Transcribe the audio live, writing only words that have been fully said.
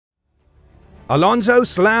Alonso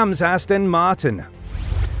slams Aston Martin.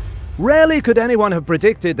 Rarely could anyone have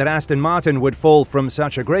predicted that Aston Martin would fall from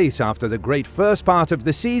such a grace after the great first part of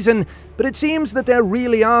the season, but it seems that there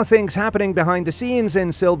really are things happening behind the scenes in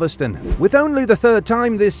Silverstone. With only the third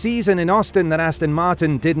time this season in Austin that Aston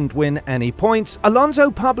Martin didn't win any points, Alonso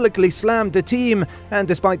publicly slammed the team, and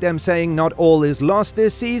despite them saying not all is lost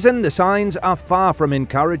this season, the signs are far from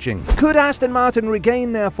encouraging. Could Aston Martin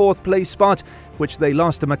regain their fourth place spot, which they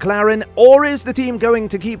lost to McLaren, or is the team going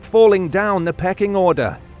to keep falling down the pecking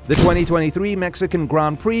order? The 2023 Mexican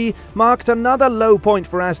Grand Prix marked another low point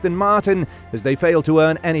for Aston Martin as they failed to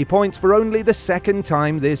earn any points for only the second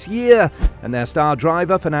time this year, and their star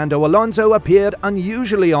driver Fernando Alonso appeared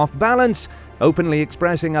unusually off balance, openly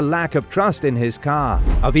expressing a lack of trust in his car.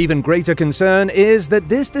 Of even greater concern is that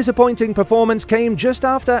this disappointing performance came just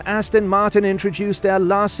after Aston Martin introduced their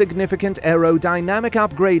last significant aerodynamic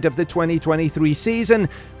upgrade of the 2023 season,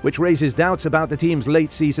 which raises doubts about the team's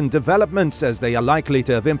late-season developments as they are likely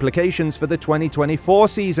to have implications for the 2024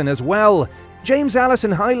 season as well. James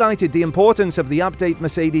Allison highlighted the importance of the update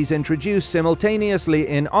Mercedes introduced simultaneously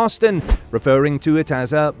in Austin, referring to it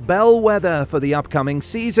as a bellwether for the upcoming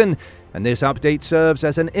season, and this update serves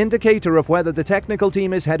as an indicator of whether the technical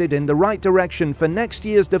team is headed in the right direction for next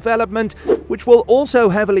year's development, which will also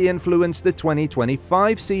heavily influence the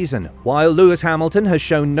 2025 season. While Lewis Hamilton has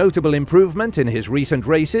shown notable improvement in his recent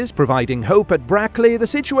races, providing hope at Brackley, the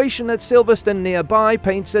situation at Silverstone nearby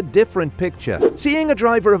paints a different picture. Seeing a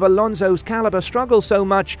driver of Alonso's caliber struggle so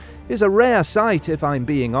much is a rare sight, if I'm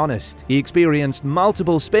being honest. He experienced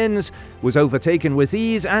multiple spins, was overtaken with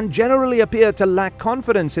ease, and generally appeared to lack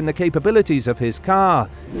confidence in the capabilities of his car.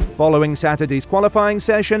 Following Saturday's qualifying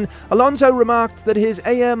session, Alonso remarked that his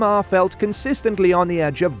AMR felt consistently on the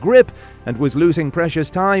edge of grip and was losing precious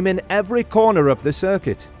time in every corner of the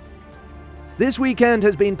circuit. "This weekend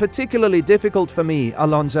has been particularly difficult for me,"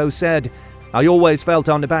 Alonso said. "I always felt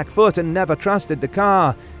on the back foot and never trusted the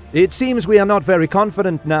car. It seems we are not very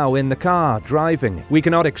confident now in the car, driving. We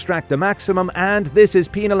cannot extract the maximum, and this is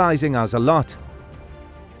penalizing us a lot."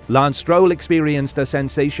 Lance Stroll experienced a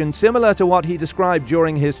sensation similar to what he described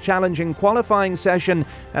during his challenging qualifying session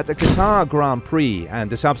at the Qatar Grand Prix, and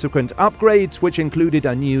the subsequent upgrades, which included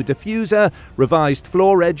a new diffuser, revised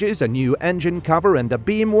floor edges, a new engine cover, and a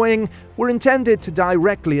beam wing, were intended to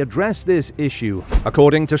directly address this issue.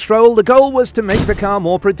 According to Stroll, the goal was to make the car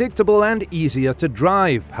more predictable and easier to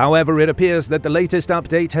drive. However, it appears that the latest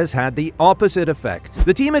update has had the opposite effect.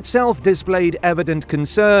 The team itself displayed evident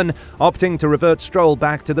concern, opting to revert Stroll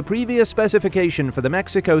back to the previous specification for the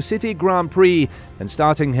Mexico City Grand Prix and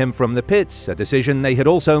starting him from the pits, a decision they had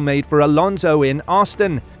also made for Alonso in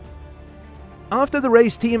Austin. After the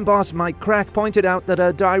race, team boss Krack pointed out that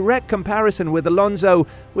a direct comparison with Alonso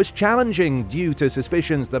was challenging due to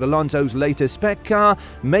suspicions that Alonso's latest spec car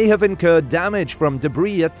may have incurred damage from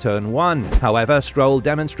debris at Turn 1. However, Stroll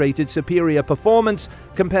demonstrated superior performance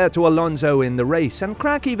compared to Alonso in the race, and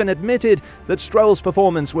Krack even admitted that Stroll's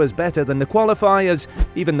performance was better than the qualifiers,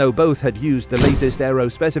 even though both had used the latest aero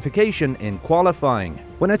specification in qualifying.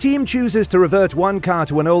 When a team chooses to revert one car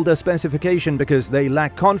to an older specification because they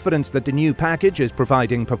lack confidence that the new package is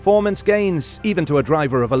providing performance gains, even to a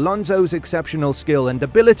driver of Alonso's exceptional skill and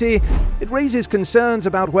ability, it raises concerns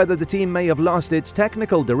about whether the team may have lost its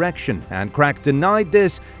technical direction, and Krack denied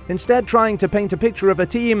this, instead trying to paint a picture of a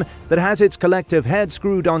team that has its collective head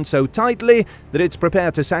screwed on so tightly that it's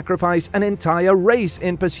prepared to sacrifice an entire race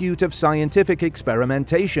in pursuit of scientific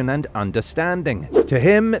experimentation and understanding. To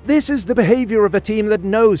him, this is the behavior of a team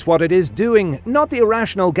that knows what it is doing, not the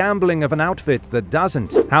irrational gambling of an outfit that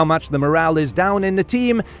doesn't. How much the morale is down in the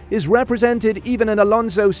team is represented even in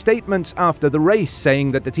Alonso's statements after the race,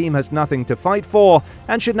 saying that the team has nothing to fight for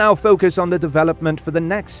and should now focus on the development for the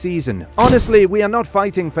next season. "Honestly, we are not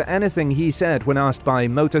fighting for anything," he said when asked by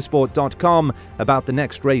motorsport.com about the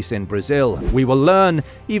next race in Brazil. "We will learn,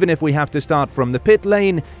 even if we have to start from the pit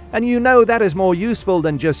lane, and you know that is more useful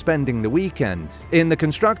than just spending the weekend. In the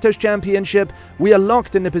Constructors' Championship, we are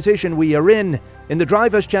locked in the position we are in. In the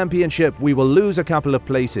Drivers' Championship, we will lose a couple of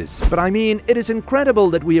places. But I mean, it is incredible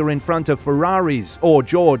that we are in front of Ferraris, or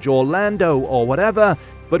George or Lando, or whatever,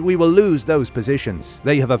 but we will lose those positions.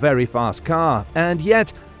 They have a very fast car, and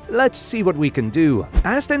yet, Let's see what we can do.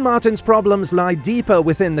 Aston Martin's problems lie deeper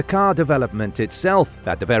within the car development itself.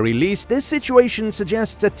 At the very least, this situation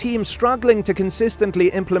suggests a team struggling to consistently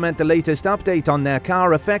implement the latest update on their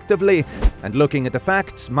car effectively. And looking at the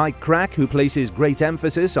facts, Mike Krack, who places great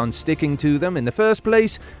emphasis on sticking to them in the first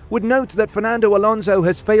place, would note that Fernando Alonso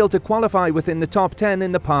has failed to qualify within the top 10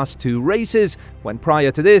 in the past 2 races, when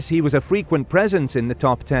prior to this he was a frequent presence in the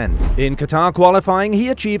top 10. In Qatar qualifying, he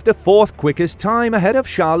achieved the 4th quickest time ahead of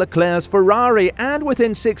Charles Leclerc's Ferrari and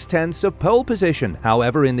within 6/10ths of pole position.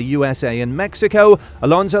 However, in the USA and Mexico,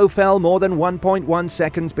 Alonso fell more than 1.1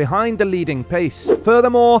 seconds behind the leading pace.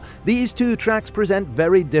 Furthermore, these 2 tracks present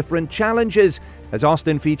very different challenges, as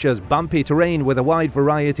Austin features bumpy terrain with a wide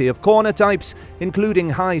variety of corner types, including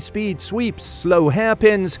high-speed sweeps, slow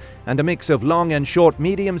hairpins, and a mix of long and short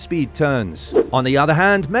medium-speed turns. On the other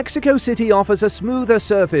hand, Mexico City offers a smoother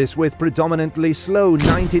surface with predominantly slow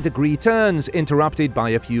 90-degree turns, interrupted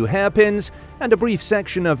by a few hairpins and a brief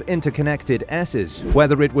section of interconnected S's.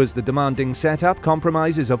 Whether it was the demanding setup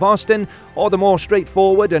compromises of Austin or the more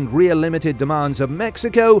straightforward and rear-limited demands of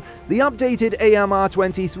Mexico, the updated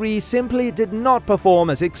AMR23 simply did not perform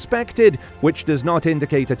as expected, which does not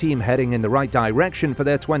indicate a team heading in the right direction for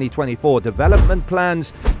their 2024 development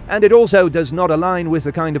plans, and it also does not align with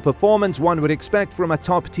the kind of performance one would expect from a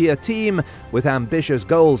top-tier team with ambitious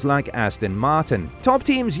goals like Aston Martin. Top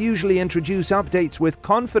teams usually introduce updates with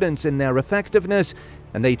confidence in their effectiveness,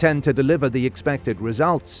 and they tend to deliver the expected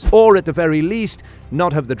results, or at the very least,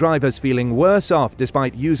 not have the drivers feeling worse off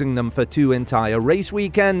despite using them for 2 entire race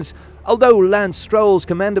weekends, although Lance Stroll's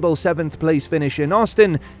commendable 7th place finish in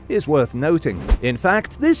Austin is worth noting. In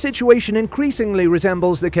fact, this situation increasingly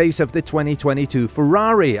resembles the case of the 2022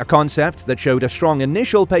 Ferrari, a concept that showed a strong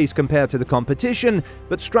initial pace compared to the competition,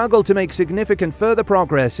 but struggled to make significant further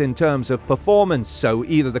progress in terms of performance. So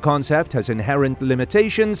either the concept has inherent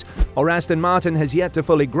limitations, or Aston Martin has yet to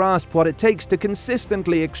fully grasp what it takes to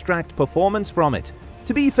consistently extract performance from it.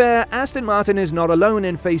 To be fair, Aston Martin is not alone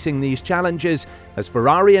in facing these challenges, as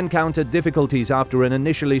Ferrari encountered difficulties after an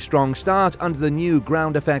initially strong start under the new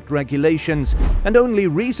ground effect regulations, and only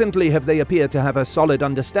recently have they appeared to have a solid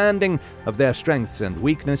understanding of their strengths and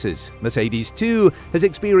weaknesses. Mercedes too has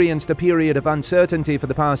experienced a period of uncertainty for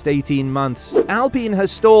the past 18 months. Alpine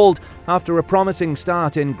has stalled after a promising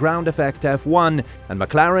start in ground effect F1, and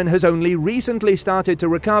McLaren has only recently started to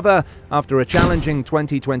recover after a challenging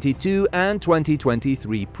 2022 and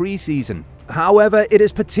 2023 pre-season. However, it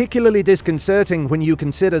is particularly disconcerting when you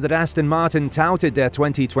consider that Aston Martin touted their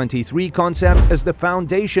 2023 concept as the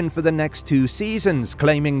foundation for the next 2 seasons,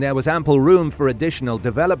 claiming there was ample room for additional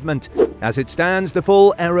development. As it stands, the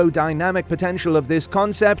full aerodynamic potential of this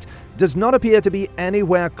concept does not appear to be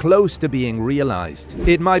anywhere close to being realized.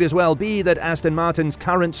 It might as well be that Aston Martin's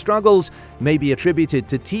current struggles may be attributed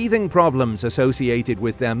to teething problems associated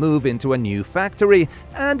with their move into a new factory,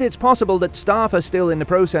 and it's possible that staff are still in the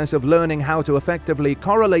process of learning how to effectively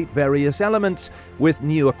correlate various elements with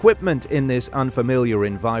new equipment in this unfamiliar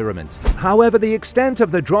environment. However, the extent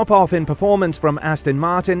of the drop-off in performance from Aston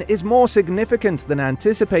Martin is more significant than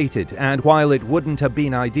anticipated, and while it wouldn't have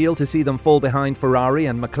been ideal to see them fall behind Ferrari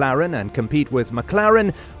and McLaren and compete with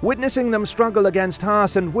McLaren, witnessing them struggle against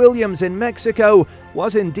Haas and Williams in Mexico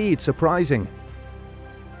was indeed surprising.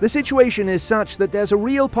 The situation is such that there's a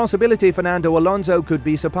real possibility Fernando Alonso could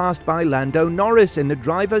be surpassed by Lando Norris in the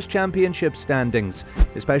Drivers' Championship standings,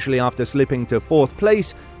 especially after slipping to 4th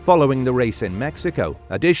place following the race in Mexico.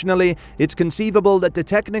 Additionally, it's conceivable that the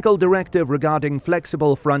technical directive regarding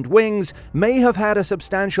flexible front wings may have had a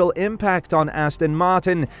substantial impact on Aston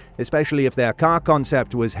Martin, especially if their car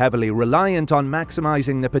concept was heavily reliant on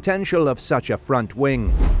maximizing the potential of such a front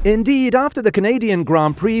wing. Indeed, after the Canadian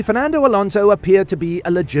Grand Prix, Fernando Alonso appeared to be a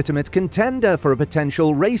legitimate contender for a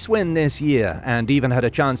potential race win this year, and even had a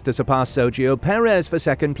chance to surpass Sergio Perez for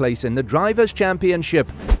 2nd place in the Drivers'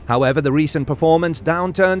 Championship. However, the recent performance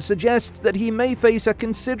downturn suggests that he may face a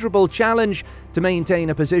considerable challenge to maintain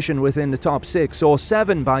a position within the top 6 or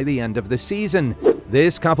 7 by the end of the season.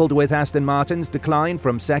 This, coupled with Aston Martin's decline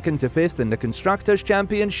from 2nd to 5th in the Constructors'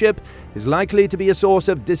 Championship, is likely to be a source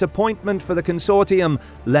of disappointment for the consortium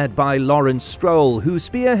led by Lawrence Stroll, who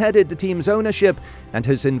spearheaded the team's ownership and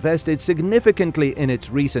has invested significantly in its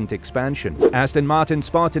recent expansion. Aston Martin's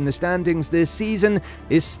spot in the standings this season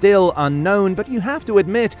is still unknown, but you have to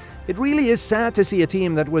admit, it really is sad to see a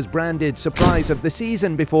team that was branded Surprise of the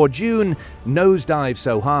Season before June nosedive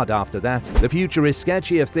so hard after that. The future is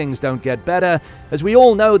sketchy if things don't get better, as we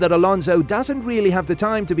all know that Alonso doesn't really have the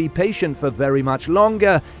time to be patient for very much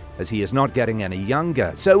longer, as he is not getting any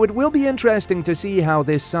younger, so it will be interesting to see how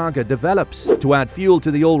this saga develops. To add fuel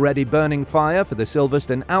to the already burning fire for the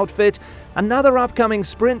Silverstone outfit, another upcoming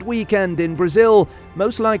sprint weekend in Brazil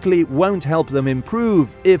most likely won't help them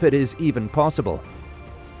improve, if it is even possible.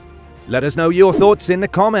 Let us know your thoughts in the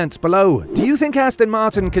comments below. Do you think Aston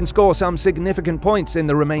Martin can score some significant points in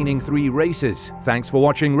the remaining 3 races? Thanks for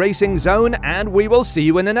watching Racing Zone, and we will see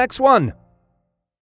you in the next one.